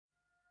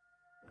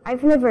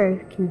I've never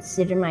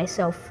considered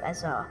myself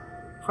as a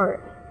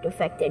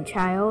heart-defected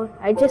child.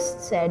 I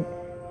just said,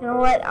 you know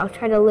what, I'll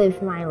try to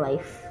live my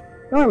life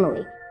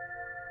normally.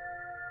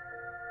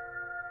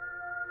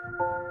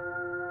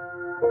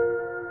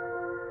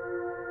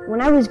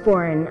 When I was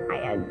born, I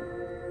had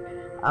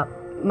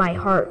my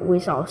heart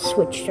was all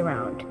switched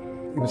around.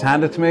 He was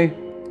handed to me,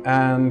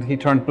 and he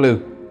turned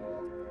blue.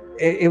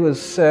 It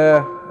was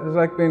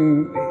like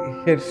being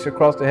hit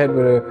across the head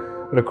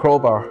with a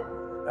crowbar.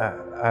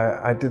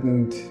 I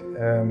didn't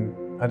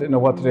know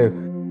what to do.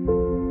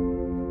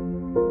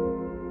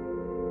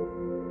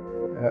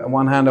 On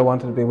one hand, I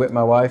wanted to be with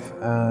my wife,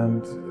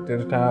 and the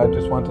other time, I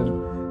just wanted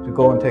to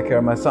go and take care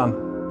of my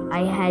son.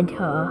 I had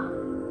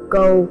to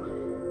go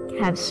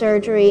have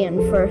surgery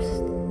and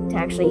first to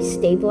actually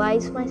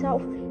stabilize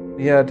myself.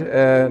 He had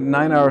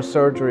 9-hour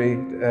surgery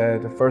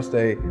the first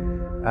day,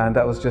 and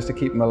that was just to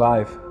keep him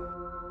alive.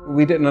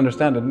 We didn't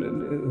understand it.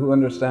 Who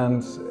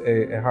understands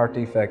a heart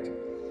defect?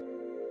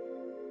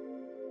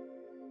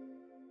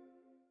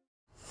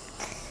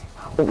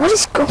 What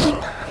is going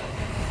on?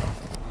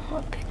 I'm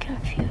a bit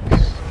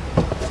confused.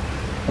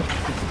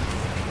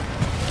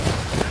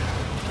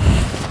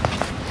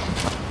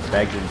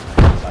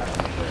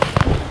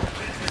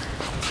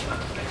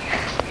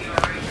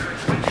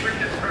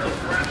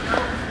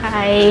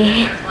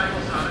 Hi.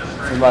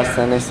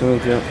 Sebastian, nice to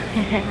meet you.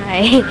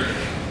 Hi.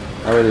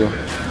 How are you?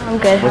 I'm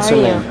good. What's How are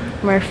your you?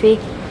 name? Murphy.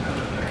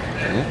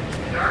 Okay.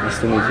 Nice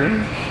to meet you.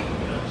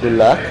 Good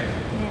luck.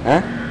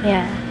 Huh?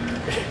 Yeah.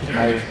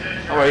 Hi.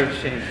 How are you,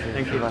 Shane?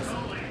 Thank you.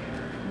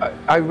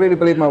 I really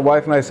believe my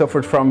wife and I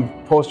suffered from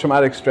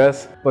post-traumatic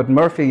stress, but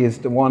Murphy is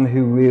the one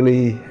who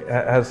really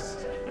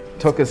has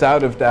took us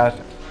out of that.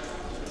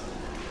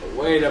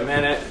 Wait a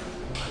minute.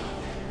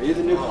 Are you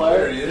the new player?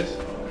 There he is.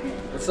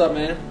 What's up,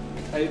 man?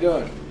 How you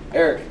doing?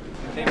 Eric.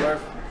 Hey,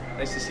 Murph.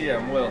 Nice to see you.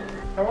 I'm Will.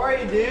 How are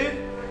you, dude?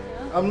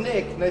 I'm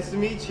Nick. Nice to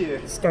meet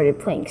you. Started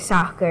playing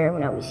soccer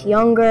when I was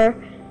younger,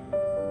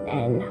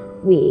 and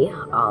we,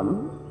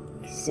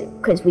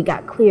 because we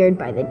got cleared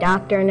by the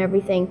doctor and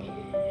everything,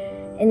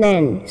 and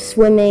then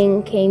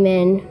swimming came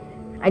in.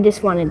 I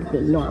just wanted to be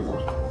normal.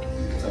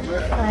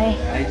 Hi.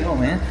 How you doing,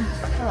 man?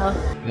 Hello.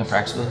 You gonna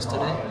practice with us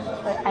today?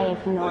 But I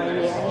have no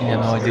idea. You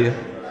have no idea?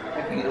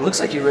 It looks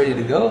like you're ready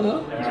to go,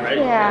 though.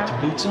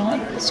 Yeah. Boots on?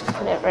 Let's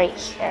put it right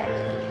here.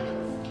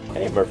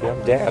 Hey Murphy,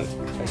 I'm Dan.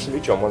 Nice to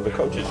meet you. I'm one of the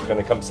coaches. You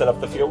gonna come set up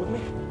the field with me?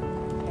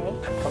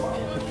 Okay. Come on.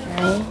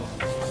 Right.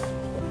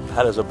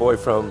 How does a boy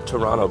from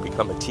Toronto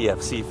become a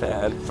TFC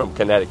fan from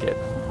Connecticut?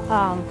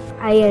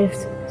 I have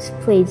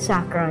played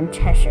soccer on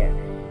Cheshire,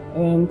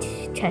 and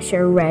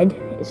Cheshire Red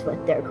is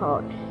what they're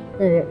called.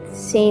 They're the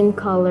same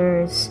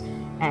colors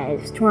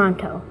as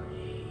Toronto.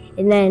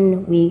 And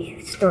then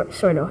we sort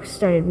of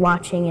started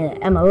watching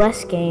an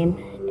MLS game,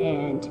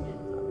 and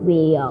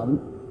we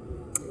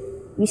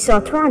saw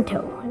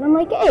Toronto. And I'm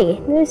like,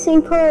 hey, they're the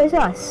same color as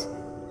us.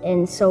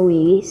 And so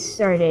we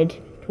started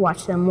to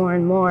watch them more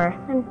and more,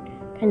 and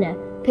kind of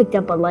picked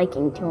up a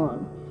liking to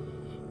them.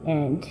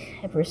 And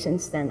ever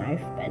since then,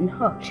 I've been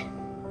hooked.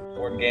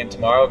 Important game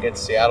tomorrow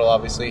against Seattle,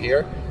 obviously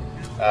here.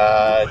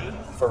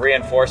 For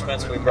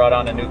reinforcements, we brought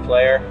on a new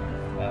player.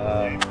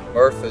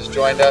 Murph has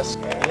joined us.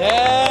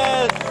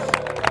 Yes!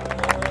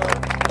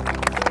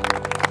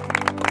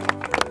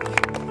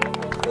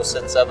 We'll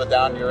sit Seba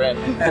down, you're in.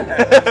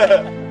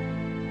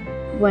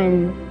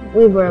 When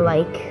we were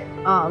like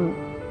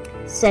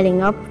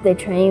setting up the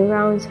training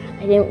grounds,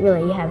 I didn't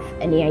really have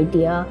any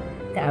idea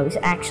that I was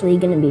actually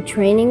going to be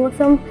training with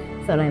them.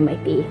 Thought I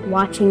might be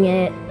watching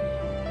it.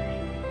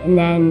 And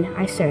then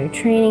I started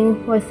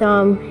training with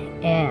them,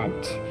 and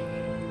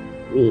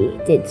we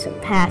did some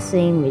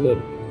passing, we did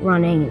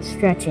running and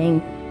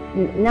stretching,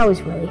 and that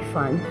was really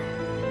fun.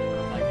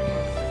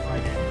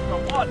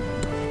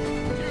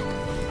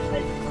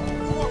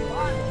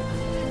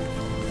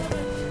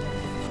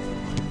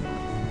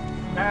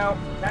 Now,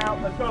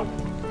 let's go.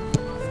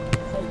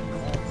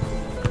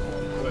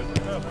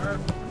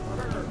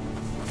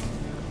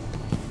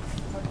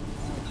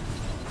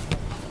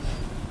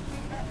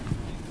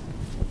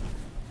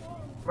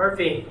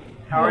 Murphy,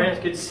 how are you? It's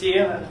good to see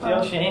you.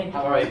 Phil, Shane.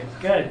 How are you?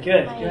 Good.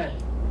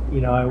 You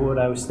know, what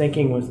I was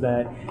thinking was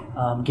that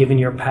given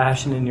your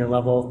passion and your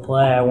level of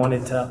play, I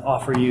wanted to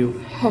offer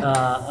you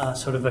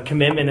sort of a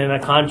commitment and a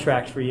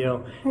contract for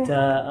you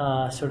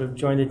to sort of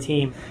join the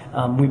team.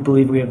 We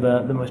believe we have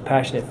the most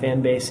passionate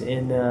fan base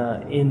in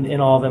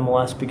all of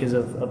MLS because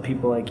of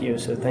people like you.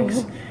 So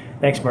thanks,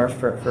 Murph,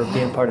 for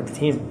being part of the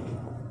team.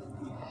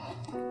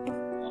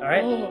 All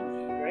right.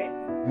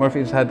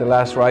 Murphy's had the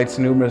last rites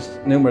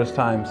numerous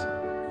times.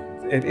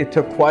 It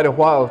took quite a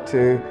while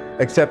to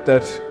accept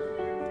that,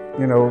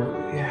 you know,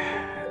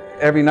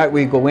 every night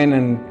we go in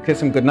and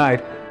kiss him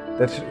goodnight,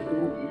 that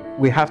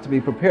we have to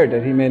be prepared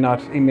that he may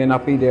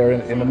not be there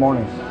in the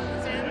morning.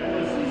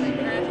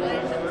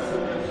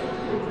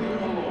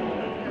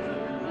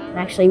 I'm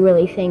actually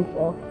really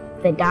thankful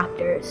for the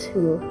doctors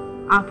who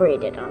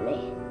operated on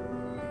me.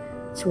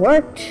 It's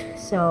worked,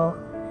 so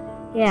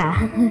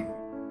yeah.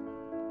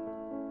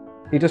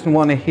 He doesn't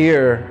want to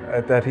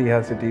hear that he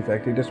has a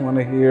defect. He doesn't want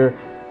to hear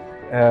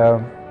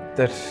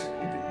that,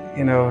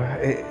 you know,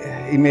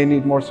 he may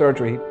need more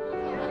surgery.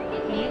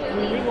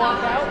 When we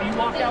walk out, you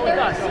walk out with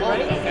us, all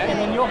right? And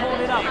then you'll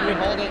hold it up. We'll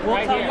tell you in.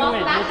 We'll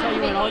tell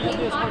you in. All you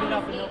do is hold it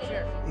up and you'll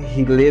share.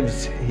 He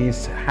lives,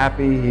 he's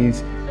happy,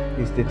 he's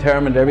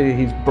determined, everything.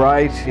 He's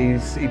bright, he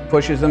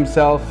pushes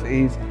himself,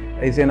 he's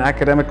in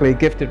academically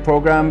gifted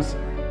programs.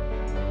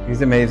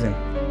 He's amazing.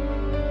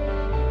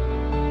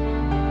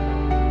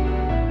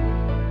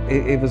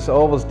 It was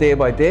always day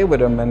by day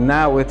with him, and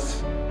now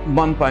it's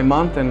month by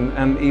month,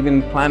 and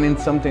even planning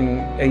something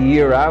a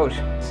year out.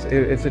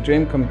 It's a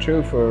dream come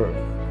true for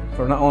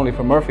not only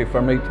for Murphy,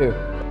 for me too.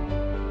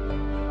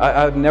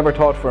 I'd never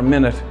thought for a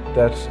minute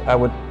that I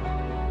would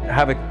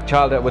have a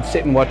child that would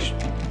sit and watch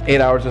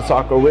 8 hours of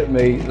soccer with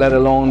me, let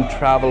alone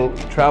travel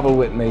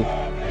with me.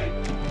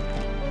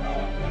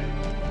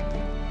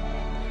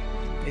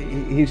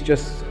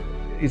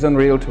 He's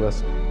unreal to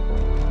us.